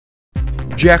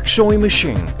Jack sewing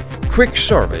machine, quick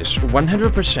service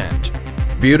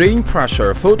 100%. Built-in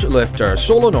pressure foot lifter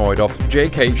solenoid of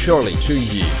JK SHIRLEY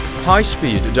IIE.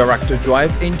 High-speed direct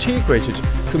drive integrated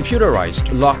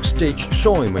computerized lock-stitch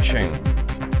sewing machine.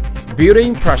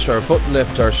 Built-in pressure foot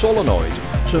lifter solenoid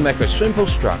to make a simple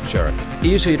structure,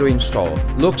 easy to install,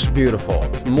 looks beautiful,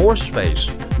 more space,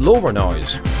 lower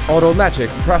noise,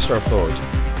 automatic pressure foot.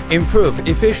 Improve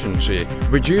efficiency,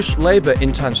 reduce labor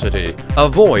intensity,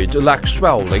 avoid leg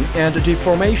swelling and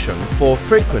deformation for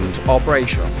frequent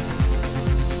operation.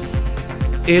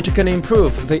 It can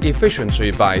improve the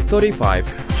efficiency by 35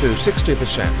 to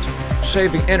 60%,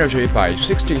 saving energy by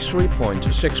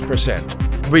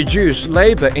 63.6%, reduce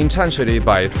labor intensity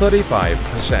by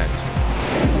 35%.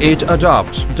 It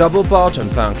adopts double button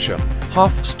function,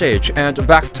 half stitch and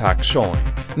back tack sewing.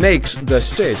 Makes the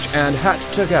stitch and head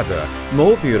together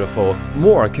more beautiful,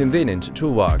 more convenient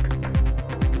to work.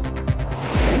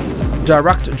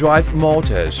 Direct drive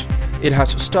motors. It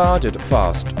has started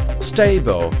fast,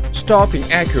 stable, stopping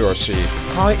accuracy,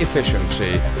 high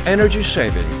efficiency, energy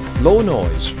saving, low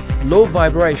noise, low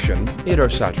vibration,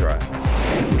 etc.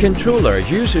 Controller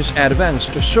uses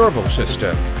advanced servo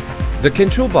system. The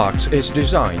control box is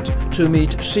designed to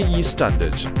meet CE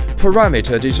standards.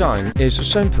 Parameter design is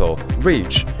simple,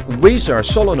 rich, with a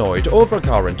solenoid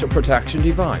overcurrent protection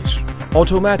device.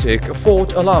 Automatic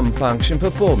fault alarm function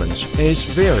performance is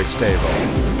very stable.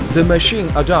 The machine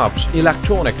adopts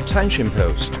electronic tension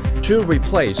post to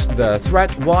replace the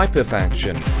thread wiper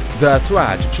function, the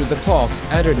thread to the cloth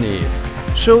underneath,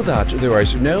 so that there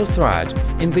is no thread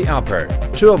in the upper,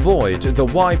 to avoid the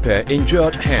wiper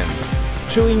injured hand.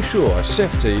 To ensure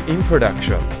safety in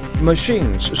production,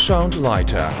 machines sound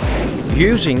lighter.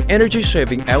 Using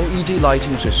energy-saving LED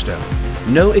lighting system,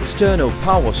 no external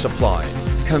power supply,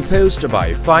 composed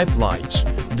by 5 lights.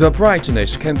 The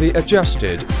brightness can be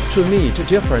adjusted to meet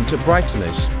different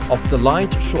brightness of the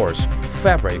light source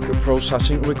fabric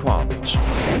processing requirements.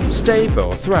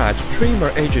 Stable thread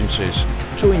trimmer agencies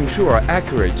to ensure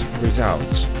accurate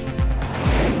results.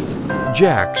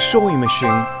 Jack sewing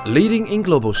machine leading in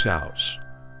global sales.